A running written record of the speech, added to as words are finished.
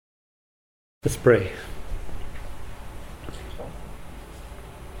Let's pray.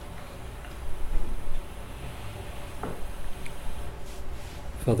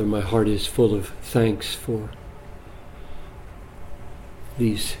 Father, my heart is full of thanks for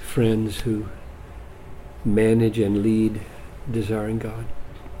these friends who manage and lead Desiring God.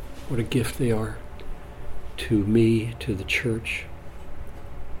 What a gift they are to me, to the church.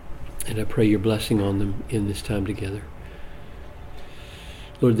 And I pray your blessing on them in this time together.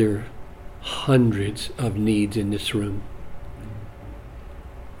 Lord, there are hundreds of needs in this room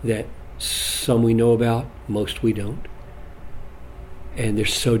that some we know about, most we don't. And they're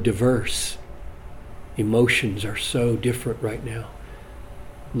so diverse. Emotions are so different right now.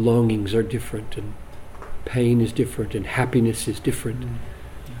 Longings are different, and pain is different, and happiness is different.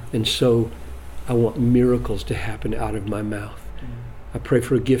 And so I want miracles to happen out of my mouth. I pray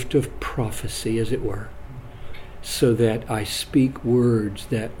for a gift of prophecy, as it were, so that I speak words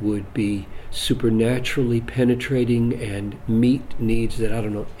that would be supernaturally penetrating and meet needs that I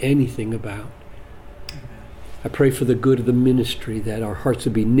don't know anything about. I pray for the good of the ministry, that our hearts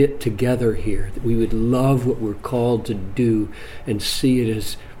would be knit together here, that we would love what we're called to do and see it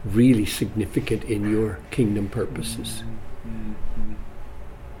as really significant in your kingdom purposes.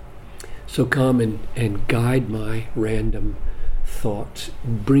 So come and guide my random thoughts,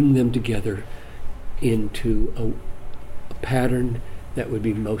 bring them together into a pattern that would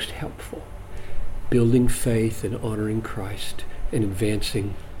be most helpful, building faith and honoring Christ and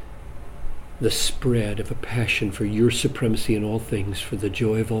advancing the spread of a passion for your supremacy in all things, for the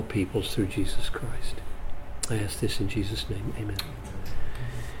joy of all peoples through Jesus Christ. I ask this in Jesus' name. Amen.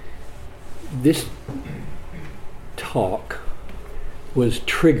 This talk was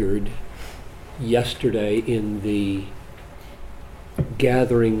triggered yesterday in the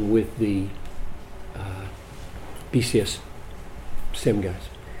gathering with the BCS STEM guys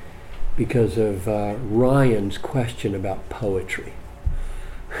because of Ryan's question about poetry.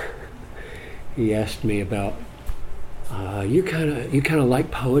 He asked me about you kind of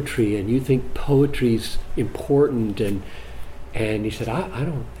like poetry and you think poetry's important, and he said I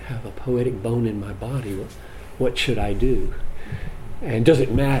don't have a poetic bone in my body. What should I do? And does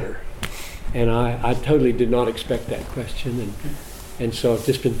it matter? And I totally did not expect that question, and so I've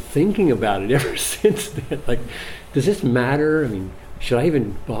just been thinking about it ever since then. Like, does this matter? I mean, should I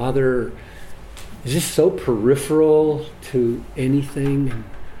even bother? Is this so peripheral to anything?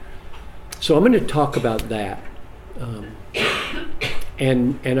 So I'm going to talk about that.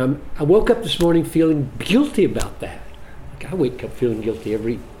 And I woke up this morning feeling guilty about that. Like, I wake up feeling guilty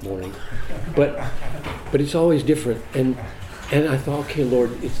every morning, but it's always different. And I thought, okay,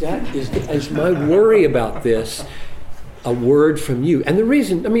 Lord, is my worry about this a word from you? And the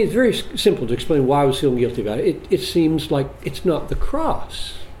reason, I mean, it's very simple to explain why I was feeling guilty about it. It seems like it's not the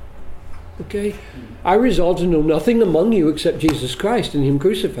cross. Okay? I resolved to know nothing among you except Jesus Christ and Him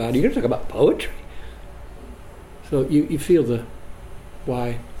crucified. You're going to talk about poetry? So you feel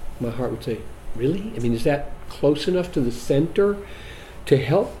why my heart would say, really? I mean, is that close enough to the center to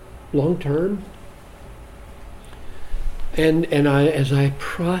help long term? And as I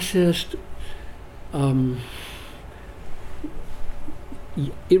processed,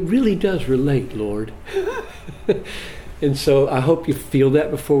 it really does relate, Lord. And so I hope you feel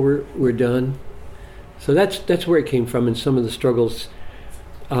that before we're done. So that's where it came from, and some of the struggles.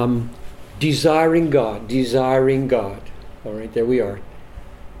 Desiring God. All right, there we are.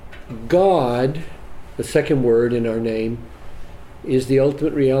 God, the second word in our name, is the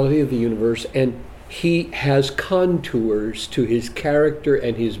ultimate reality of the universe, and He has contours to His character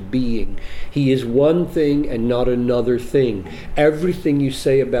and His being. He is one thing and not another thing. Everything you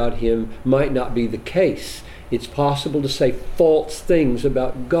say about Him might not be the case. It's possible to say false things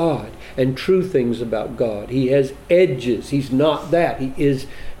about God and true things about God. He has edges. He's not that. He is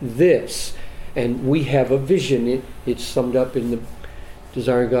this. And we have a vision. It's summed up in the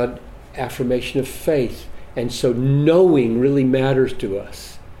Desiring God affirmation of faith. And so knowing really matters to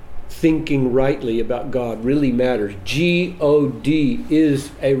us. Thinking rightly about God really matters. G-O-D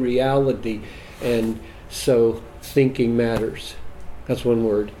is a reality. And so thinking matters. That's one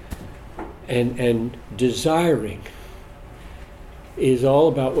word. And desiring is all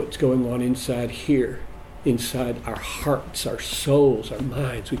about what's going on inside here, inside our hearts, our souls, our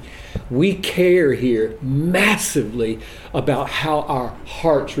minds. We care here massively about how our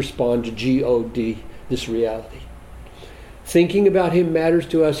hearts respond to G-O-D, this reality. Thinking about Him matters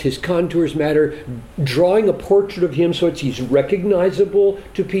to us. His contours matter. Drawing a portrait of Him so He's recognizable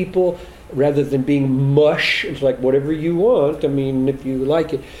to people rather than being mush. It's like whatever you want. I mean, if you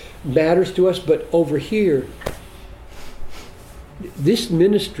like it, matters to us. But over here, This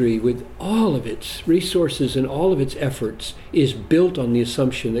ministry, with all of its resources and all of its efforts, is built on the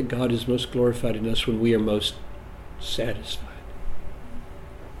assumption that God is most glorified in us when we are most satisfied.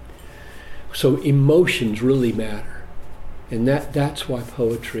 So emotions really matter. And that's why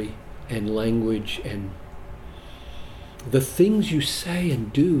poetry and language and the things you say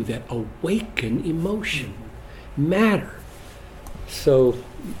and do that awaken emotion matter. So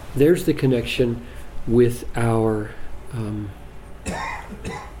there's the connection with our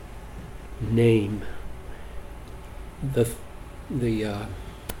name. The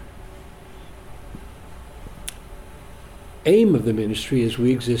aim of the ministry is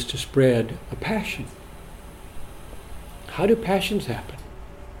we exist to spread a passion. How do passions happen?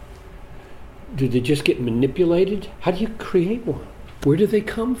 Do they just get manipulated? How do you create one? Where do they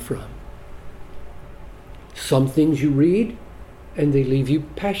come from? Some things you read and they leave you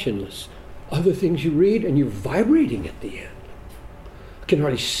passionless. Other things you read and you're vibrating at the end. I can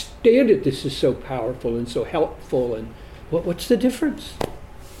hardly stand it. This is so powerful and so helpful. And what's the difference?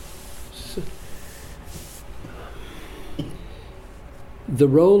 The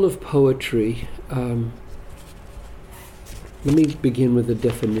role of poetry, let me begin with a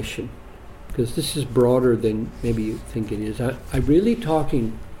definition, because this is broader than maybe you think it is. I'm really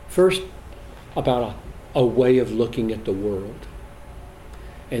talking first about a way of looking at the world,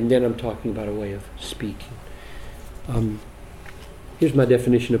 and then I'm talking about a way of speaking. Here's my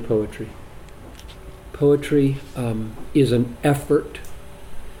definition of poetry. Poetry is an effort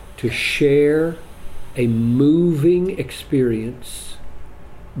to share a moving experience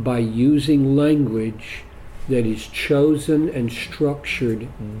by using language that is chosen and structured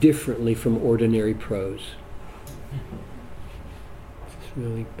differently from ordinary prose. It's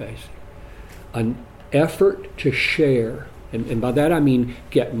really basic. An effort to share, and by that I mean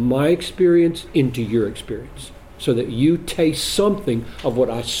get my experience into your experience, so that you taste something of what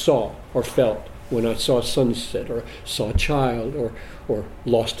I saw or felt when I saw a sunset, or saw a child, or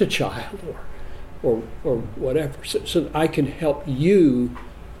lost a child, or whatever, so that I can help you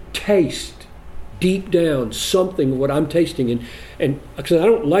taste deep down something of what I'm tasting, and because I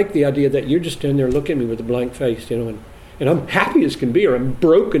don't like the idea that you're just standing there looking at me with a blank face, and I'm happy as can be, or I'm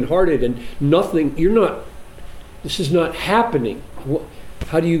broken-hearted, and nothing. This is not happening.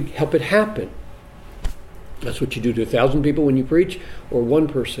 How do you help it happen? That's what you do to 1,000 people when you preach, or one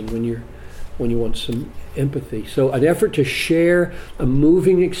person when you want some empathy. So an effort to share a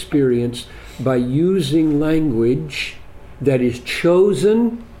moving experience by using language that is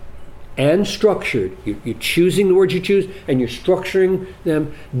chosen and structured. You're choosing the words you choose, and you're structuring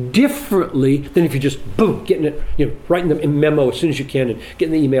them differently than if you just, boom, getting it, writing them in memo as soon as you can, and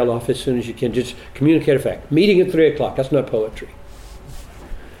getting the email off as soon as you can. Just communicate a fact. Meeting at 3 o'clock, that's not poetry.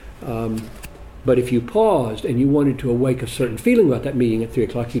 But if you paused and you wanted to awake a certain feeling about that meeting at 3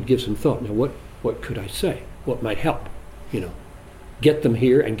 o'clock, you'd give some thought. Now, what could I say? What might help? Get them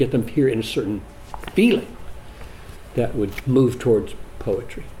here, and get them here in a certain feeling that would move towards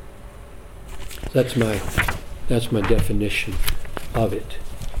poetry. That's my definition of it.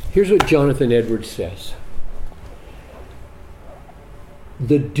 Here's what Jonathan Edwards says.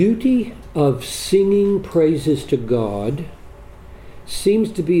 The duty of singing praises to God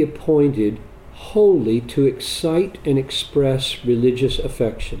seems to be appointed wholly to excite and express religious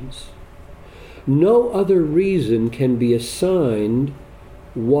affections. No other reason can be assigned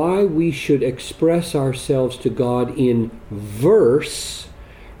why we should express ourselves to God in verse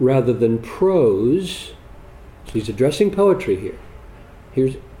rather than prose. So he's addressing poetry here.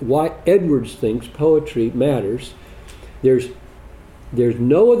 Here's why Edwards thinks poetry matters. There's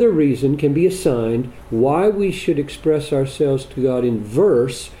no other reason can be assigned why we should express ourselves to God in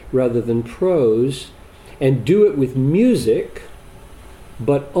verse rather than prose, and do it with music,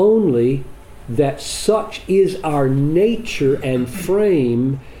 but only that such is our nature and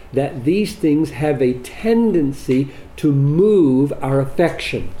frame that these things have a tendency to move our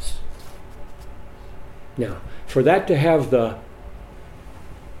affections. Now, for that to have the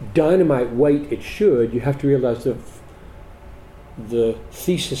dynamite weight it should, you have to realize that the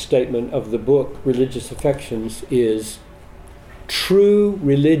thesis statement of the book, Religious Affections, is true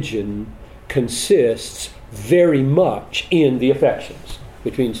religion consists very much in the affections,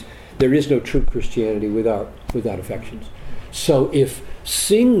 which means there is no true Christianity without affections. So if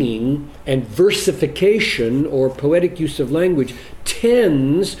singing and versification or poetic use of language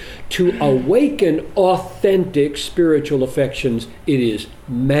tends to awaken authentic spiritual affections, it is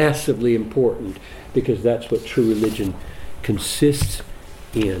massively important, because that's what true religion consists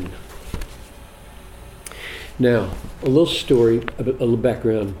in. Now, a little story, a little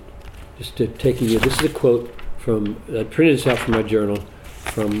background, just to take you. This is a quote I printed this out from my journal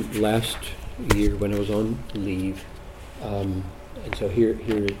from last year when I was on leave. And so here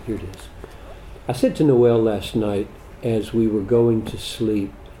it is. I said to Noelle last night as we were going to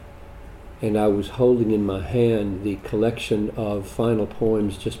sleep, and I was holding in my hand the collection of final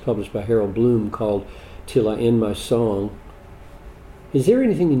poems just published by Harold Bloom called Till I End My Song. Is there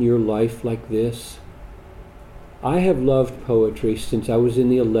anything in your life like this? I have loved poetry since I was in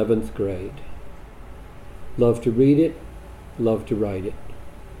the 11th grade. Loved to read it, loved to write it.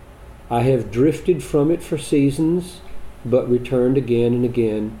 I have drifted from it for seasons, but returned again and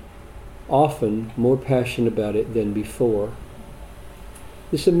again, often more passionate about it than before.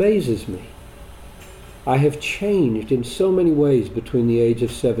 This amazes me. I have changed in so many ways between the age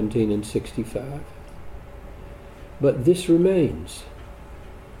of 17 and 65. But this remains.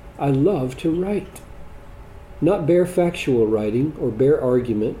 I love to write. Not bare factual writing or bare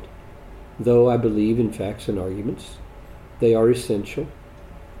argument, though I believe in facts and arguments. They are essential.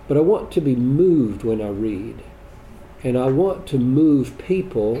 But I want to be moved when I read. And I want to move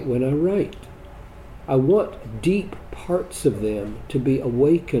people when I write. I want deep parts of them to be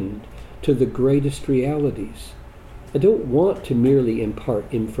awakened to the greatest realities. I don't want to merely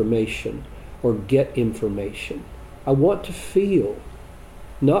impart information or get information. I want to feel,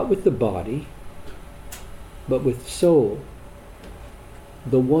 not with the body, but with soul,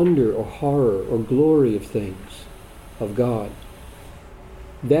 the wonder or horror or glory of things, of God.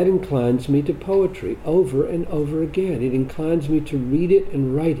 That inclines me to poetry over and over again. It inclines me to read it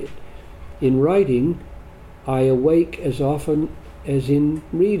and write it. In writing, I awake as often as in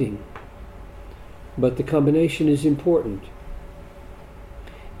reading. But the combination is important.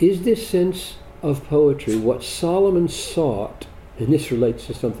 Is this sense of poetry what Solomon sought, and this relates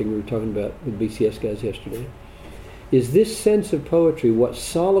to something we were talking about with BCS guys yesterday, is this sense of poetry what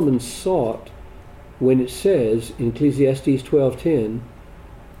Solomon sought when it says in Ecclesiastes 12:10,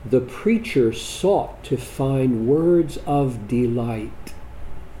 the preacher sought to find words of delight,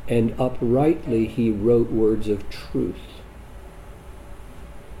 and uprightly he wrote words of truth.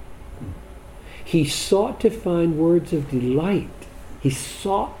 He sought to find words of delight. He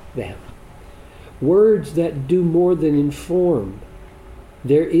sought them. Words that do more than inform.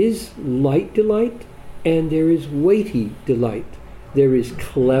 There is light delight and there is weighty delight. There is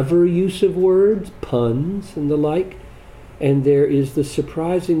clever use of words, puns and the like, and there is the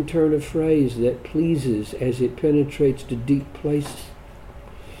surprising turn of phrase that pleases as it penetrates to deep places.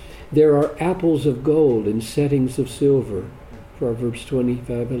 There are apples of gold in settings of silver, Proverbs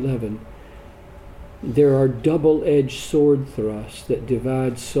 25:11. There are double-edged sword thrusts that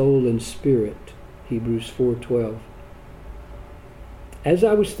divide soul and spirit, Hebrews 4:12. As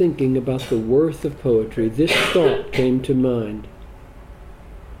I was thinking about the worth of poetry, this thought came to mind.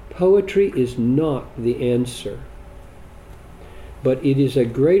 Poetry is not the answer, but it is a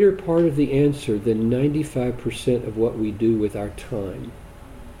greater part of the answer than 95% of what we do with our time.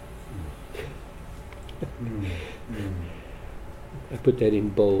 I put that in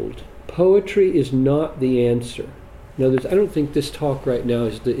bold. Poetry is not the answer. In other words, I don't think this talk right now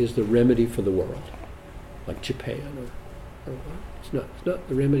is the remedy for the world, like Japan or it's not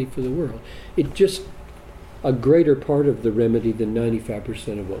the remedy for the world. It's just a greater part of the remedy than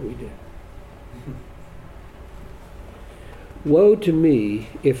 95% of what we do. Woe to me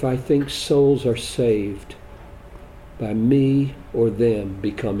if I think souls are saved by me or them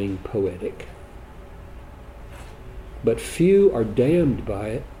becoming poetic. But few are damned by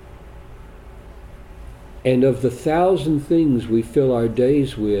it. And of the 1,000 things we fill our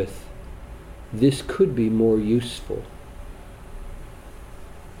days with, this could be more useful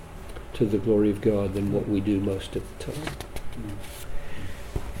to the glory of God than what we do most of the time.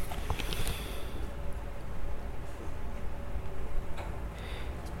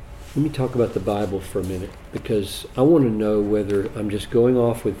 Let me talk about the Bible for a minute, because I want to know whether I'm just going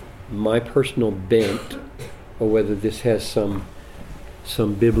off with my personal bent or whether this has some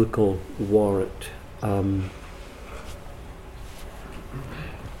biblical warrant.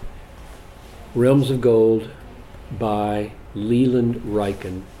 Realms of Gold by Leland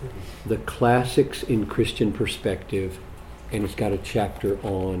Ryken, the classics in Christian perspective, and it's got a chapter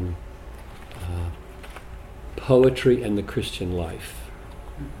on poetry and the Christian life.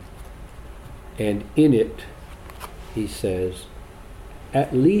 And in it, he says,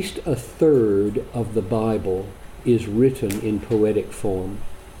 at least a third of the Bible is written in poetic form.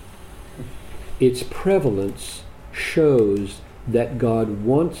 Its prevalence shows that God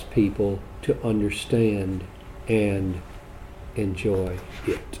wants people to understand and enjoy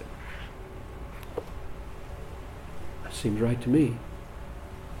it. That seems right to me.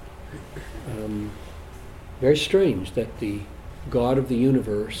 Very strange that the God of the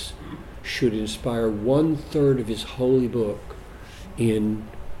universe should inspire 1/3 of his holy book in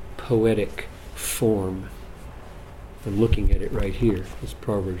poetic form. I'm looking at it right here. This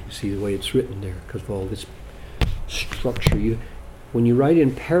Proverbs, you see the way it's written there because of all this structure. When you write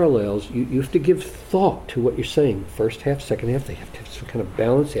in parallels, you have to give thought to what you're saying. First half, second half, they have to have some kind of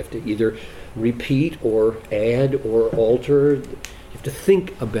balance. They have to either repeat or add or alter. You have to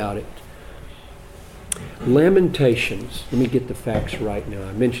think about it. Lamentations. Let me get the facts right now.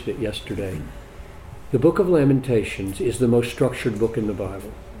 I mentioned it yesterday. The book of Lamentations is the most structured book in the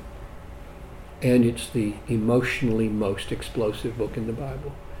Bible. And it's the emotionally most explosive book in the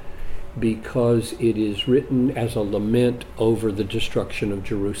Bible because it is written as a lament over the destruction of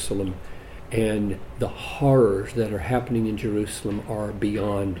Jerusalem, and the horrors that are happening in Jerusalem are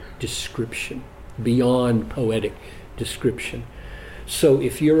beyond description, beyond poetic description. So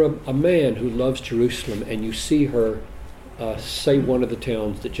if you're a man who loves Jerusalem and you see her, say one of the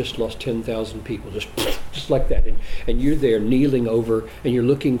towns that just lost 10,000 people, just like that, and you're there kneeling over and you're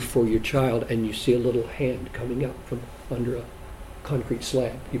looking for your child and you see a little hand coming out from under a concrete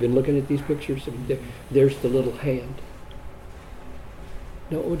slab. You've been looking at these pictures? I mean, there's the little hand.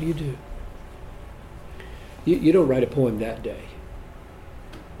 Now what do? You don't write a poem that day.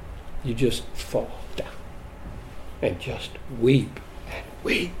 You just fall down and just weep and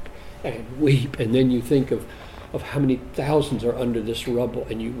weep and weep. And then you think of how many thousands are under this rubble,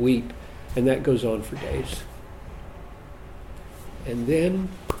 and you weep, and that goes on for days. And then,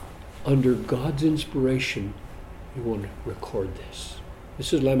 under God's inspiration, you want to record this.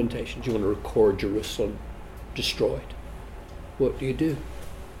 This is Lamentations. You want to record Jerusalem destroyed. What do?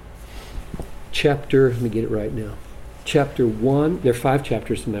 Let me get it right now. Chapter 1, there are 5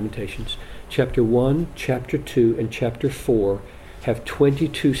 chapters in Lamentations. Chapter 1, chapter 2, and chapter 4 have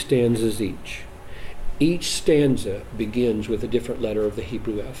 22 stanzas each. Each stanza begins with a different letter of the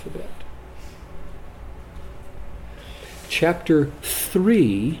Hebrew alphabet. Chapter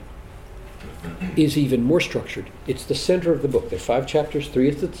 3 is even more structured. It's the center of the book. There are 5 chapters, 3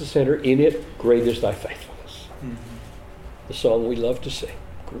 is at the center. In it, great is thy faithfulness. Mm-hmm. The song we love to sing.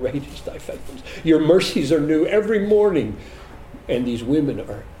 Great is thy faithfulness. Your mercies are new every morning. And these women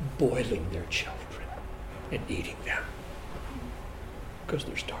are boiling their children and eating them because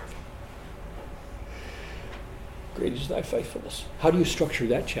they're starving. Great is thy faithfulness. How do you structure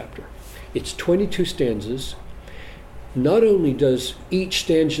that chapter? It's 22 stanzas. Not only does each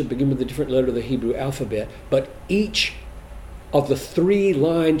stanza begin with a different letter of the Hebrew alphabet, but each of the 3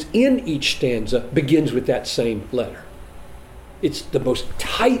 lines in each stanza begins with that same letter. It's the most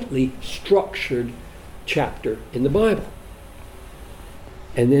tightly structured chapter in the Bible.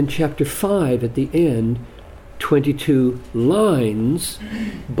 And then chapter 5 at the end, 22 lines,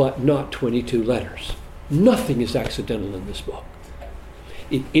 but not 22 letters. Nothing is accidental in this book.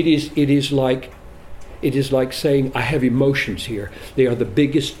 It is like saying, I have emotions here. They are the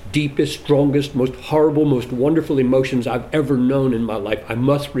biggest, deepest, strongest, most horrible, most wonderful emotions I've ever known in my life. I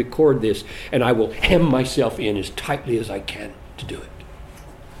must record this, and I will hem myself in as tightly as I can to do it.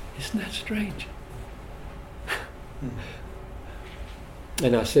 Isn't that strange?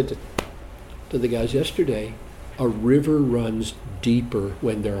 And I said to the guys yesterday, a river runs deeper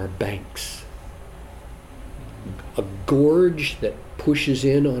when there are banks. A gorge that pushes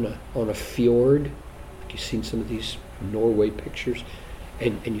in on a fjord. You've seen some of these Norway pictures,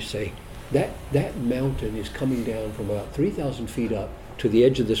 and you say that mountain is coming down from about 3,000 feet up to the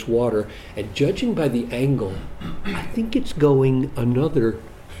edge of this water, and judging by the angle, I think it's going another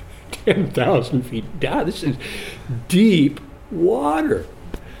 10,000 feet down. This is deep water,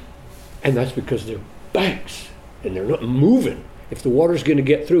 and that's because they're banks and they're not moving. If the water's going to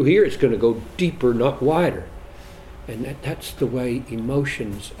get through here, it's going to go deeper, not wider. And that's the way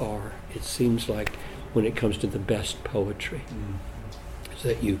emotions are, it seems like, when it comes to the best poetry. Is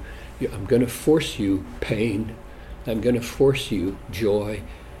that I'm going to force you pain, I'm going to force you joy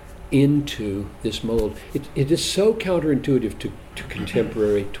into this mold. It is so counterintuitive to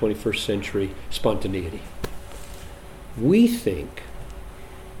contemporary 21st century spontaneity. We think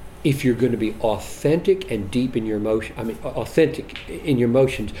if you're going to be authentic and deep in your emotion, authentic in your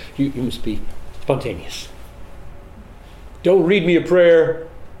emotions, you must be spontaneous. Don't read me a prayer.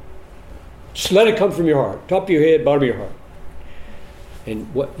 Just let it come from your heart. Top of your head, bottom of your heart.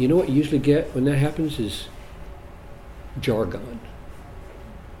 And what you usually get when that happens is jargon.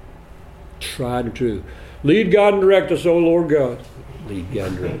 Tried and true. Lead, God, and direct us, O Lord God. Lead, God,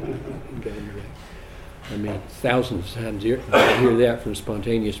 and direct. Lead, God, and direct. Thousands of times I hear that from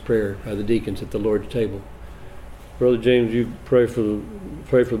spontaneous prayer by the deacons at the Lord's table. Brother James, you pray for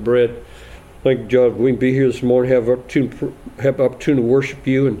the bread. Thank you, John. We can be here this morning, have opportunity to worship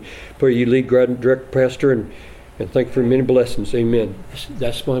you, and pray you lead, guide, and direct, Pastor, and thank you for many blessings. Amen.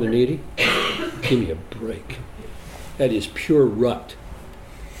 That's spontaneity? Give me a break. That is pure rut.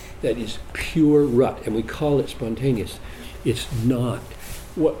 That is pure rut, and we call it spontaneous. It's not.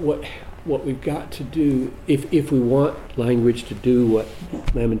 What we've got to do, if we want language to do what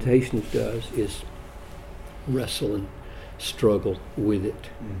Lamentations does, is wrestle and struggle with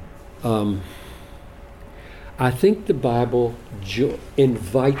it. I think the Bible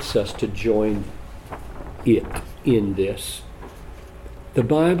invites us to join it in this. The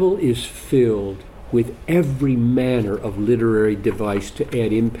Bible is filled with every manner of literary device to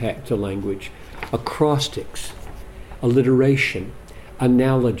add impact to language. Acrostics, alliteration,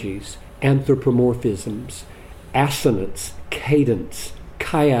 analogies, anthropomorphisms, assonance, cadence,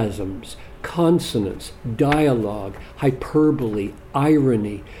 chiasms, consonants, dialogue, hyperbole,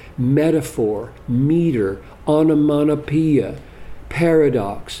 irony, metaphor, meter, onomatopoeia,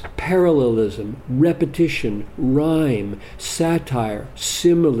 paradox, parallelism, repetition, rhyme, satire,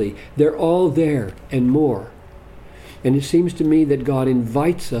 simile. They're all there and more. And it seems to me that God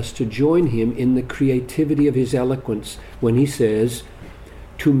invites us to join him in the creativity of his eloquence when he says,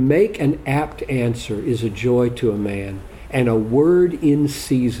 "To make an apt answer is a joy to a man, and a word in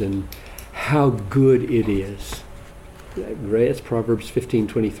season, how good it is." It's Proverbs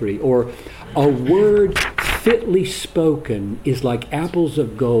 15:23. Or, "A word fitly spoken is like apples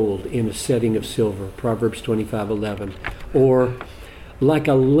of gold in a setting of silver." Proverbs 25:11. Or, "Like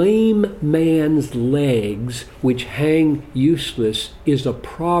a lame man's legs which hang useless is a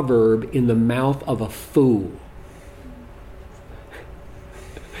proverb in the mouth of a fool."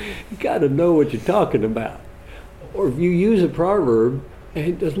 You got to know what you're talking about. Or if you use a proverb and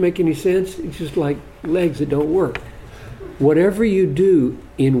it doesn't make any sense, it's just like legs that don't work. Whatever you do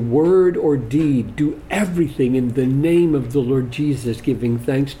in word or deed, do everything in the name of the Lord Jesus, giving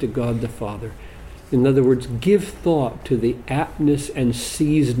thanks to God the Father. In other words, give thought to the aptness and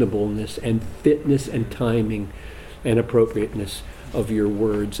seasonableness and fitness and timing and appropriateness of your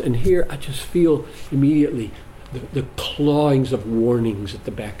words. And here I just feel immediately the clawings of warnings at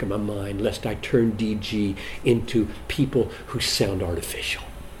the back of my mind, lest I turn DG into people who sound artificial.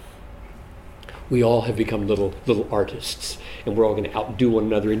 We all have become little artists, and we're all going to outdo one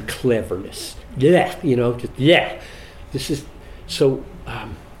another in cleverness. Yeah, This is so.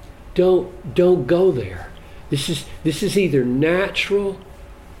 Don't go there. This is either natural,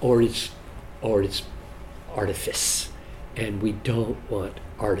 or it's artifice, and we don't want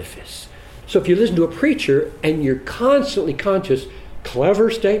artifice. So if you listen to a preacher and you're constantly conscious, clever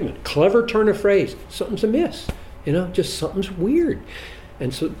statement, clever turn of phrase, something's amiss. Just something's weird.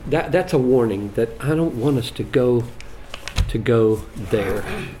 And so that's a warning that I don't want us to go there.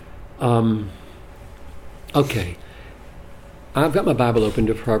 Okay. I've got my Bible open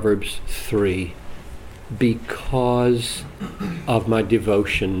to Proverbs 3 because of my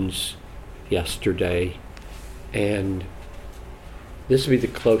devotions yesterday, and this would be the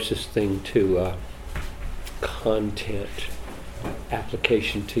closest thing to content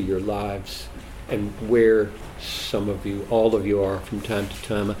application to your lives and where some of you, all of you are from time to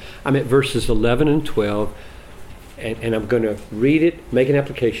time. I'm at verses 11 and 12, and I'm going to read it, make an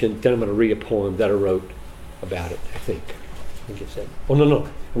application, then I'm going to read a poem that I wrote about it, I think it's that. Oh, no.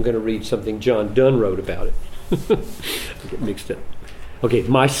 I'm going to read something John Donne wrote about it. I get mixed up. Okay,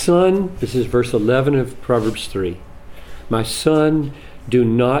 my son, this is verse 11 of Proverbs 3. My son, do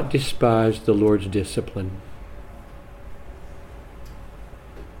not despise the Lord's discipline.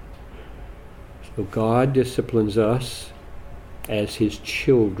 So God disciplines us as his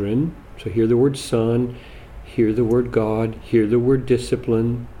children. So hear the word son, hear the word God, hear the word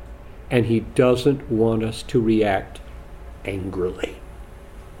discipline, and he doesn't want us to react angrily.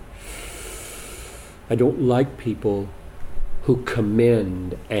 I don't like people who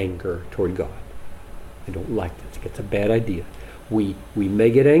commend anger toward God. I don't like that. It's a bad idea. We may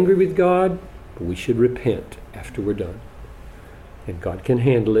get angry with God, but we should repent after we're done. And God can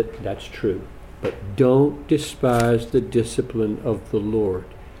handle it, that's true. But don't despise the discipline of the Lord,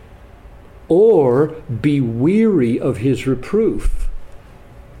 or be weary of his reproof.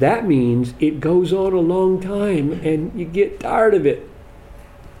 That means it goes on a long time and you get tired of it.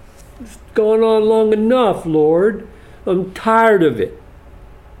 It's gone on long enough, Lord. I'm tired of it.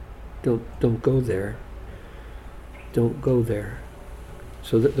 Don't go there. Don't go there.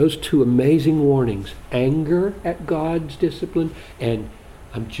 So those two amazing warnings, anger at God's discipline, and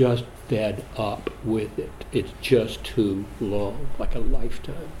I'm just fed up with it. It's just too long, like a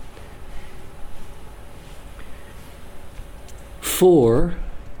lifetime. For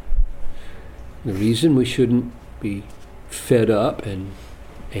The reason we shouldn't be fed up and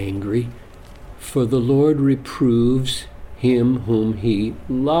angry, for the Lord reproves him whom he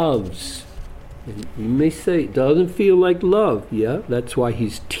loves. And you may say, it doesn't feel like love. Yeah, that's why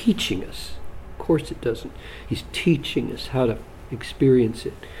he's teaching us. Of course it doesn't. He's teaching us how to experience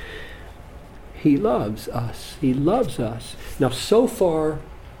it. He loves us. He loves us. Now, so far,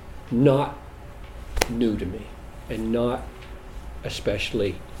 not new to me, and not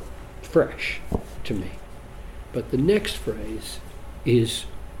especially fresh to me. But the next phrase is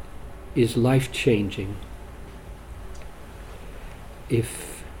life-changing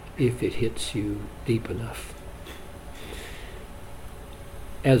if it hits you deep enough.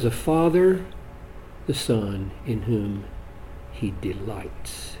 As a father, the Son in whom he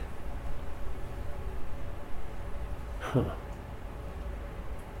delights.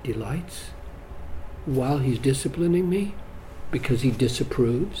 Delights? While he's disciplining me? Because he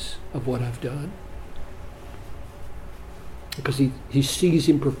disapproves of what I've done? Because he sees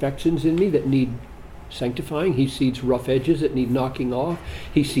imperfections in me that need sanctifying. He sees rough edges that need knocking off.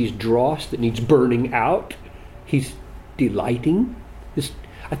 He sees dross that needs burning out. He's delighting.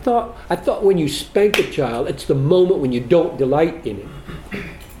 I thought when you spank a child, it's the moment when you don't delight in him.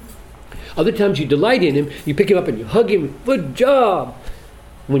 Other times you delight in him, you pick him up and you hug him. Good job.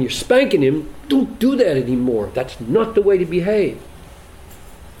 When you're spanking him, don't do that anymore. That's not the way to behave.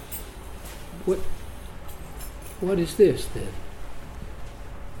 What is this then?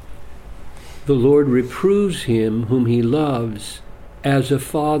 The Lord reproves him whom he loves, as a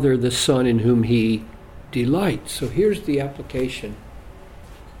father the Son in whom he delights. So here's the application.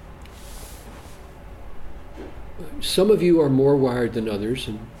 Some of you are more wired than others,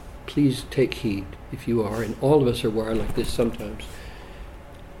 and please take heed if you are, and all of us are wired like this sometimes.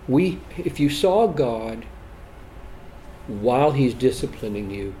 If you saw God while he's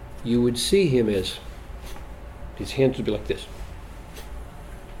disciplining you, you would see him as, his hands would be like this.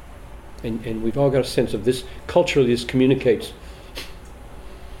 And we've all got a sense of this. Culturally, this communicates.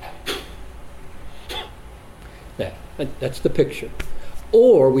 That's the picture.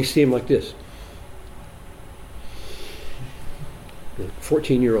 Or we see him like this. The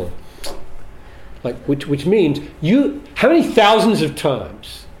 14-year-old. Like, which means, how many thousands of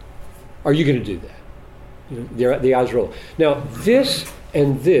times are you going to do that? The eyes roll. Now, this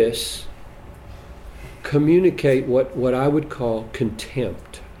and this communicate what I would call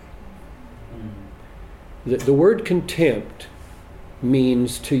contempt. The word contempt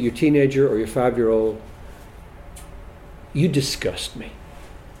means to your teenager or your 5-year-old, you disgust me.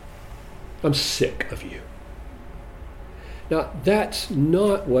 I'm sick of you. Now, that's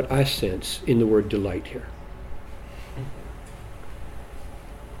not what I sense in the word delight here.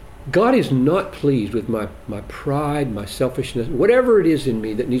 God is not pleased with my pride, my selfishness, whatever it is in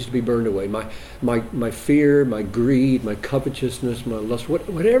me that needs to be burned away, my fear, my greed, my covetousness, my lust,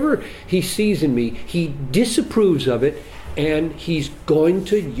 whatever he sees in me, he disapproves of it, and he's going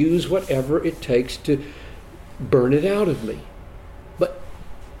to use whatever it takes to burn it out of me. But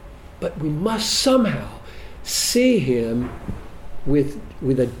we must somehow see him with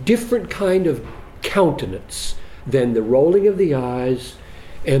a different kind of countenance than the rolling of the eyes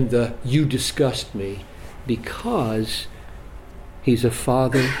and the you disgust me, because he's a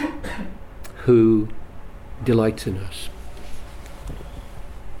father who delights in us.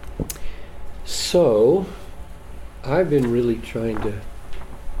 So I've been really trying to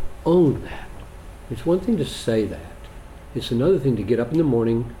own that. It's one thing to say that. It's another thing to get up in the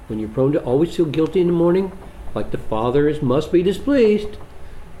morning when you're prone to always feel guilty in the morning, like the Father must be displeased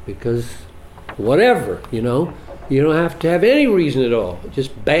because whatever, you know. You don't have to have any reason at all.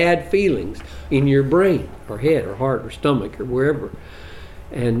 Just bad feelings in your brain or head or heart or stomach or wherever.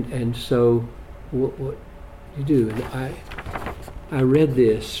 And so what you do, and I read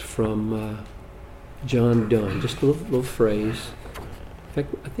this from John Donne, just a little phrase. In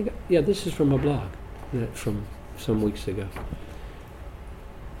fact, I think, this is from a blog from some weeks ago.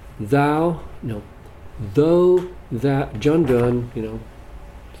 John Donne,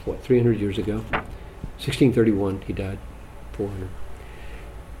 300 years ago. 1631, he died, 400.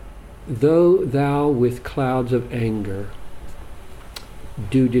 Though thou with clouds of anger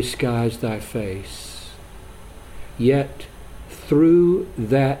do disguise thy face, yet through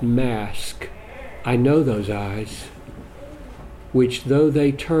that mask I know those eyes, which though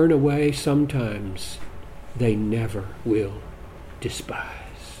they turn away sometimes, they never will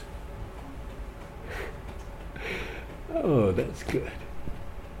despise. Oh, that's good.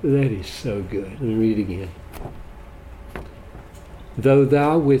 That is so good. Let me read it again. Though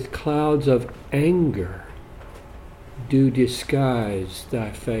thou with clouds of anger do disguise thy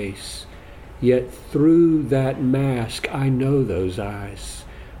face, Yet through that mask I know those eyes,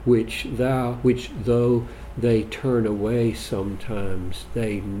 which though they turn away sometimes,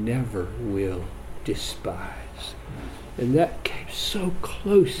 they never will despise. And that came so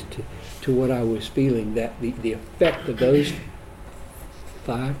close to what I was feeling, that the effect of those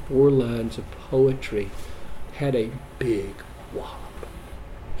 4 lines of poetry had a big whop.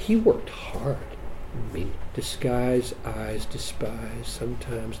 He worked hard. I mean, disguise, eyes, despise,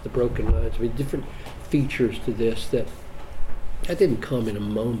 sometimes the broken lines. I mean, different features to this that didn't come in a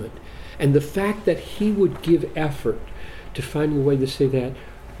moment. And the fact that he would give effort to finding a way to say that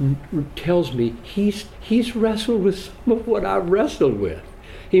tells me he's wrestled with some of what I wrestled with.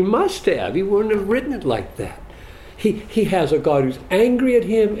 He must have. He wouldn't have written it like that. He has a God who's angry at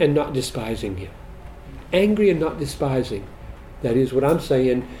him and not despising him. Angry and not despising. That is what I'm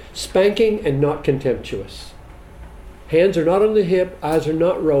saying. Spanking and not contemptuous. Hands are not on the hip, eyes are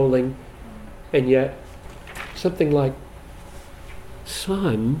not rolling, and yet something like,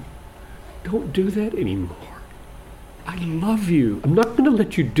 son, don't do that anymore. I love you. I'm not going to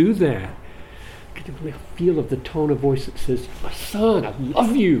let you do that. Get a real feel of the tone of voice that says, my son, I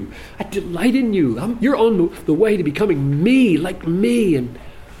love you. I delight in you. You're on the way to becoming me, like me. And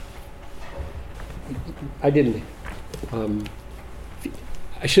I didn't.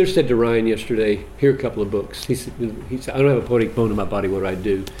 I should have said to Ryan yesterday, here are a couple of books. He said, I don't have a poetic bone in my body, what do I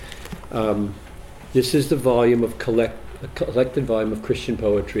do? This is the volume of a collected volume of Christian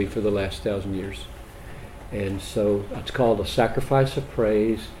poetry for the last 1,000 years. And so it's called A Sacrifice of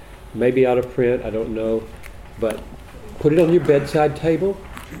Praise. Maybe out of print, I don't know. But put it on your bedside table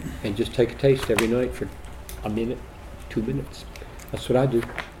and just take a taste every night for a minute, 2 minutes. That's what I do.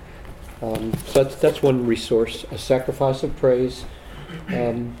 So that's one resource, A Sacrifice of Praise.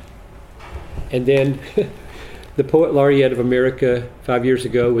 And then the Poet Laureate of America 5 years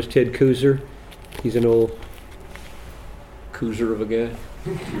ago was Ted Kooser. He's an old Kooser of a guy.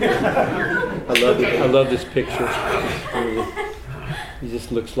 I love this picture. He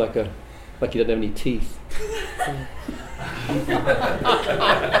just looks like he doesn't have any teeth.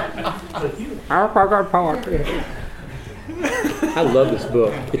 I love this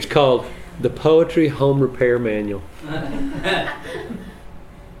book. It's called The Poetry Home Repair Manual.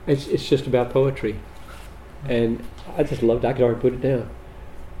 It's just about poetry. And I just loved it. I could already put it down.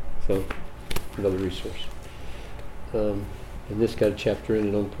 So, another resource. And this got a chapter in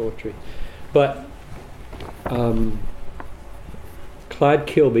it on poetry. But Clyde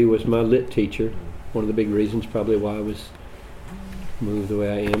Kilby was my lit teacher. One of the big reasons probably why I was moved the way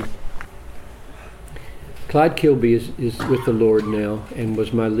I am. Clyde Kilby is with the Lord now and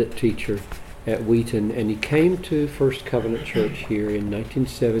was my lit teacher at Wheaton, and he came to First Covenant Church here in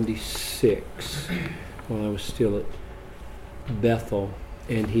 1976 while I was still at Bethel,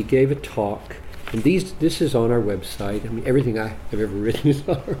 and he gave a talk. And this is on our website. I mean, everything I have ever written is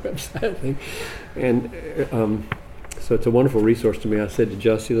on our website, I think. And so it's a wonderful resource to me. I said to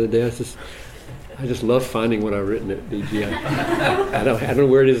Josh the other day, I just love finding what I've written at DG. I don't know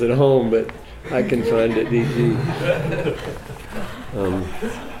where it is at home, but I can find it at DG.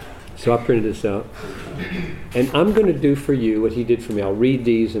 So I printed this out. And I'm going to do for you what he did for me. I'll read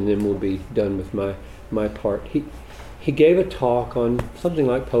these and then we'll be done with my part. He gave a talk on something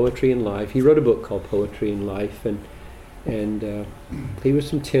like poetry and life. He wrote a book called Poetry and Life, and he was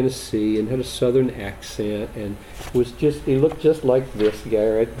from Tennessee and had a southern accent and he looked just like this guy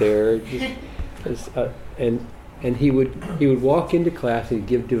right there. And he would walk into class and he'd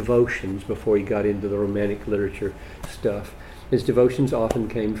give devotions before he got into the romantic literature stuff. His devotions often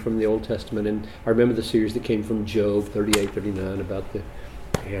came from the Old Testament, and I remember the series that came from Job 38, 39 about the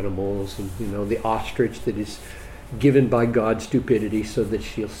animals and the ostrich that is given by God's stupidity so that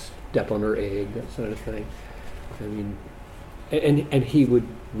she'll step on her egg, that sort of thing. I mean, and he would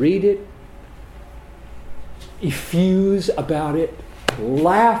read it, effuse about it,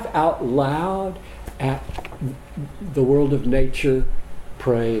 laugh out loud at the world of nature,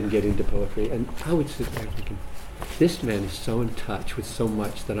 pray, and get into poetry. And I would sit there thinking, this man is so in touch with so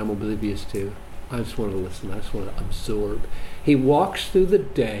much that I'm oblivious to. I just want to listen. I just want to absorb. He walks through the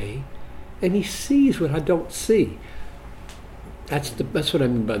day and he sees what I don't see. That's what I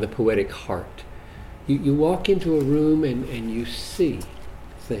mean by the poetic heart. You walk into a room and you see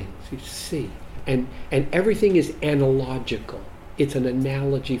things. You see. And everything is analogical. It's an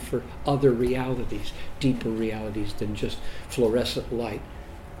analogy for other realities, deeper realities than just fluorescent light.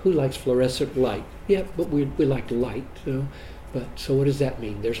 Who likes fluorescent light? Yeah, but we like light, But so what does that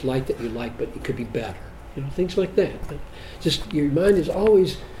mean? There's light that you like, but it could be better. Things like that. But just your mind is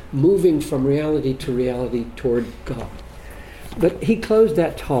always moving from reality to reality toward God. But he closed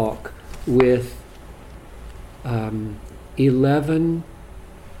that talk with 11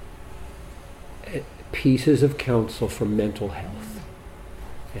 pieces of counsel for mental health.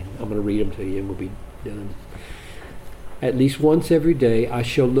 And I'm going to read them to you and we'll be done. At least once every day I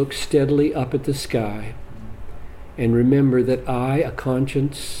shall look steadily up at the sky and remember that I, a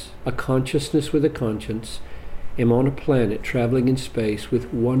consciousness with a conscience, am on a planet traveling in space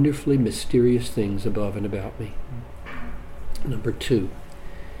with wonderfully mysterious things above and about me. Number 2.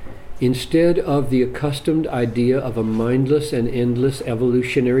 Instead of the accustomed idea of a mindless and endless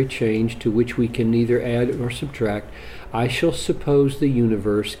evolutionary change to which we can neither add or subtract, I shall suppose the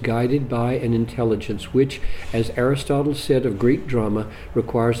universe guided by an intelligence which, as Aristotle said of Greek drama,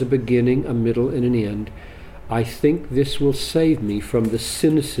 requires a beginning, a middle, and an end. I think this will save me from the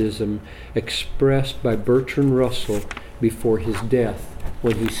cynicism expressed by Bertrand Russell before his death,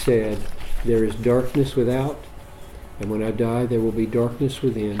 when he said, "There is darkness without, and when I die there will be darkness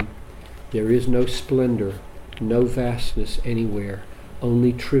within. There is no splendor, no vastness anywhere,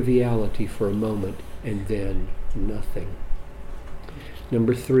 only triviality for a moment, and then nothing."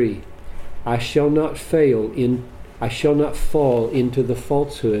 Number 3, I shall not fall into the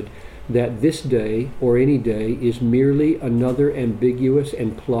falsehood that this day or any day is merely another ambiguous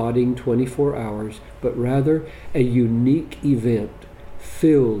and plodding 24 hours, but rather a unique event,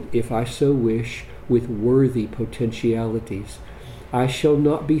 filled, if I so wish, with worthy potentialities. I shall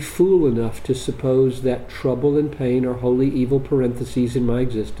not be fool enough to suppose that trouble and pain are wholly evil parentheses in my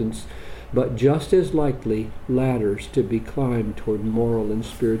existence, but just as likely ladders to be climbed toward moral and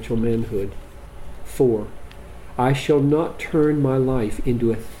spiritual manhood. 4. I shall not turn my life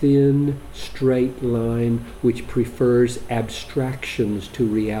into a thin, straight line which prefers abstractions to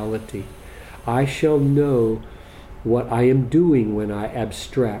reality. I shall know what I am doing when I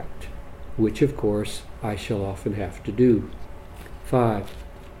abstract, which of course I shall often have to do. 5.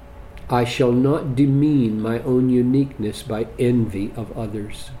 I shall not demean my own uniqueness by envy of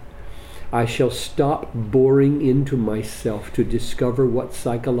others. I shall stop boring into myself to discover what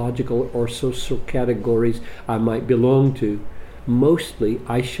psychological or social categories I might belong to. Mostly,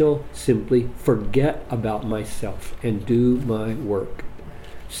 I shall simply forget about myself and do my work.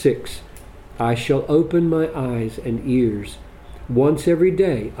 6. I shall open my eyes and ears. Once every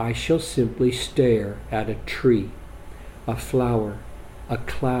day, I shall simply stare at a tree, a flower, a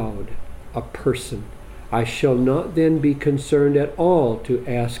cloud, a person. I shall not then be concerned at all to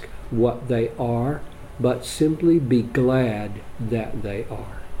ask what they are, but simply be glad that they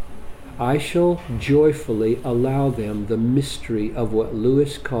are. I shall joyfully allow them the mystery of what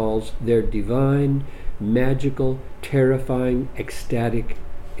Lewis calls their divine, magical, terrifying, ecstatic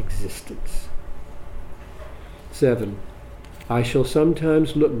existence. 7. I shall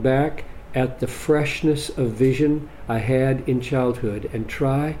sometimes look back at the freshness of vision I had in childhood and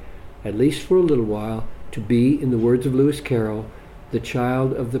try, at least for a little while, to be, in the words of Lewis Carroll, the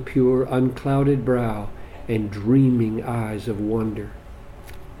child of the pure, unclouded brow and dreaming eyes of wonder.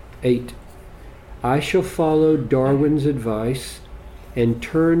 8. I shall follow Darwin's advice and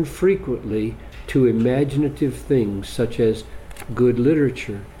turn frequently to imaginative things such as good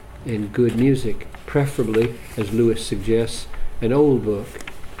literature and good music, preferably, as Lewis suggests, an old book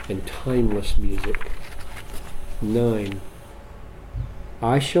and timeless music. 9.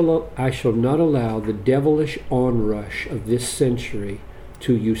 I shall not allow the devilish onrush of this century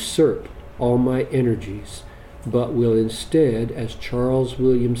to usurp all my energies, but will instead, as Charles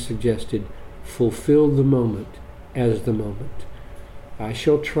Williams suggested, fulfill the moment as the moment. I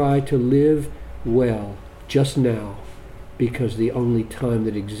shall try to live well just now, because the only time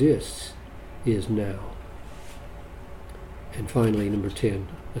that exists is now. And finally, number 10.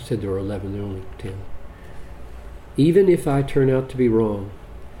 I said there were 11, there are only 10. Even if I turn out to be wrong,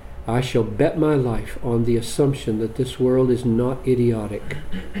 I shall bet my life on the assumption that this world is not idiotic,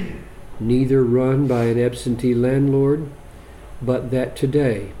 neither run by an absentee landlord, but that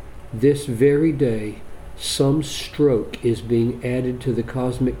today, this very day, some stroke is being added to the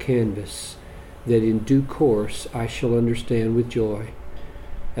cosmic canvas that in due course I shall understand with joy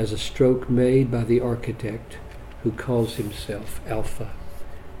as a stroke made by the architect who calls himself Alpha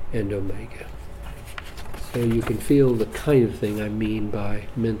and Omega. So you can feel the kind of thing I mean by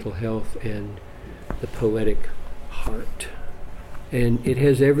mental health and the poetic heart. And it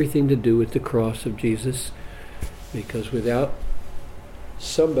has everything to do with the cross of Jesus, because without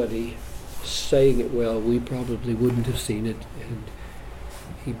somebody saying it well, we probably wouldn't have seen it, and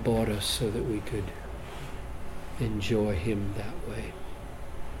he bought us so that we could enjoy him that way.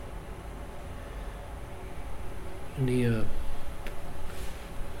 Any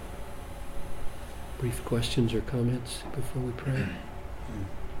brief questions or comments before we pray?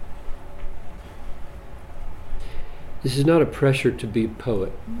 This is not a pressure to be a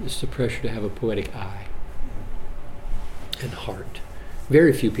poet. This is a pressure to have a poetic eye and heart.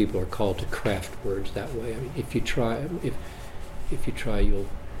 Very few people are called to craft words that way. I mean, if you try,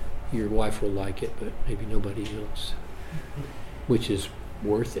 your wife will like it, but maybe nobody else, which is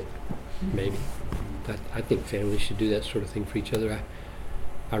worth it, maybe. I think families should do that sort of thing for each other.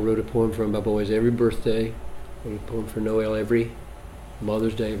 I wrote a poem for my boys every birthday. I wrote a poem for Noel every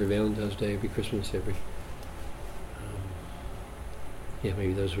Mother's Day, every Valentine's Day, every Christmas, every...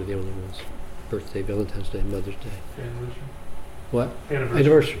 maybe those were the only ones. Birthday, Valentine's Day, Mother's Day. Anniversary. What?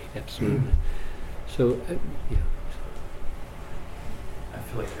 Anniversary. Absolutely. So, I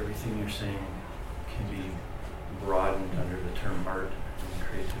feel like everything you're saying can be broadened under the term art and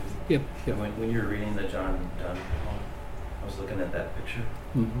creativity. Yep. When you were reading the John Donne poem, I was looking at that picture.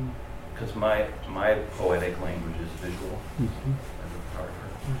 Mm-hmm. Because my poetic language is visual. Mm-hmm. As a photographer.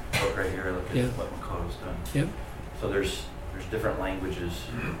 Look right here, look at what Makoto's done. Yep. So there's different languages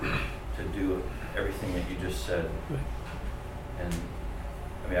to do everything that you just said. Right. And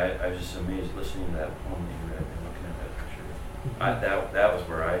I mean, I was just amazed listening to that poem that you read and looking at that picture. Mm-hmm. That was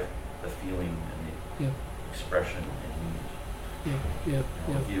where the feeling and the expression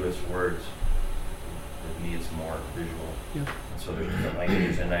and you as words. With me, it's more visual. Yeah. And so there's different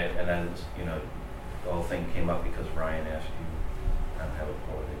languages, and then the whole thing came up because Ryan asked you. I don't have a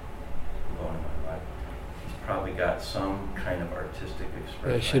poetic bone in my life. He's probably got some kind of artistic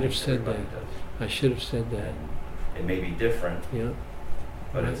expression. I should have said that. Everybody does. I should have said that. And it may be different,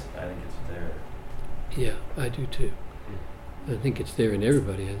 but Right. I think it's there. Yeah, I do too. I think it's there in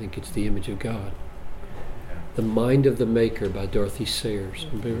everybody. I think it's the image of God. Yeah. The Mind of the Maker by Dorothy Sayers.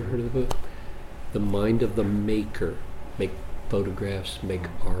 Have you ever heard of the book? The Mind of the Maker. Make photographs, make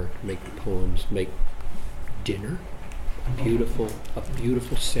art, make poems, make dinner. A beautiful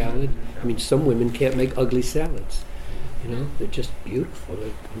salad. I mean, some women can't make ugly salads. They're just beautiful.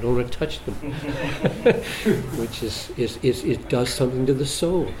 I don't want to touch them. Which is it does something to the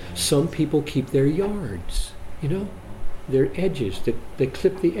soul. Some people keep their yards, their edges. They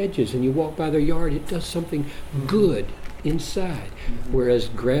clip the edges, and you walk by their yard. It does something good inside. Whereas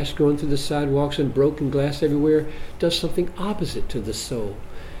grass growing through the sidewalks and broken glass everywhere does something opposite to the soul.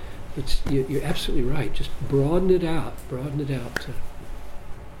 You're absolutely right. Just broaden it out to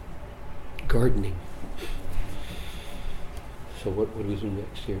gardening. So what do we do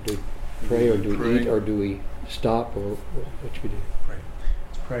next here? Do we pray, or do we eat, or do we stop, or what should we do? Pray.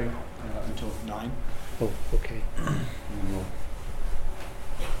 Let's pray until 9. Oh, okay. And then we'll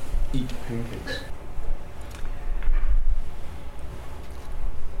eat pancakes.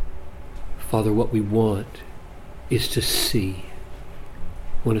 Father, what we want is to see.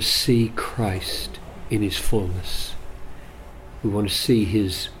 We want to see Christ in his fullness. We want to see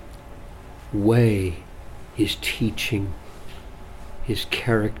his way, his teaching, his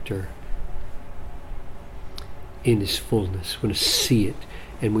character in his fullness. We want to see it,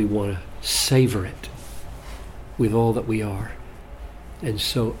 and we want to savor it with all that we are. And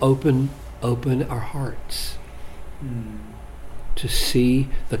so open our hearts to see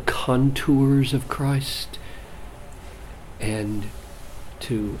the contours of Christ and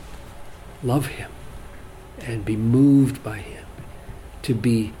to love him and be moved by him, to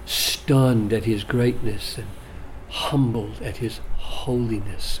be stunned at his greatness and humbled at his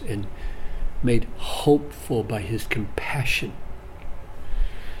holiness and made hopeful by his compassion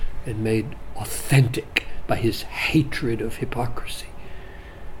and made authentic by his hatred of hypocrisy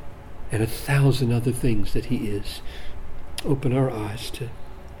and 1,000 other things that he is. Open our eyes to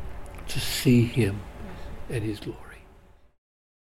see him and his glory.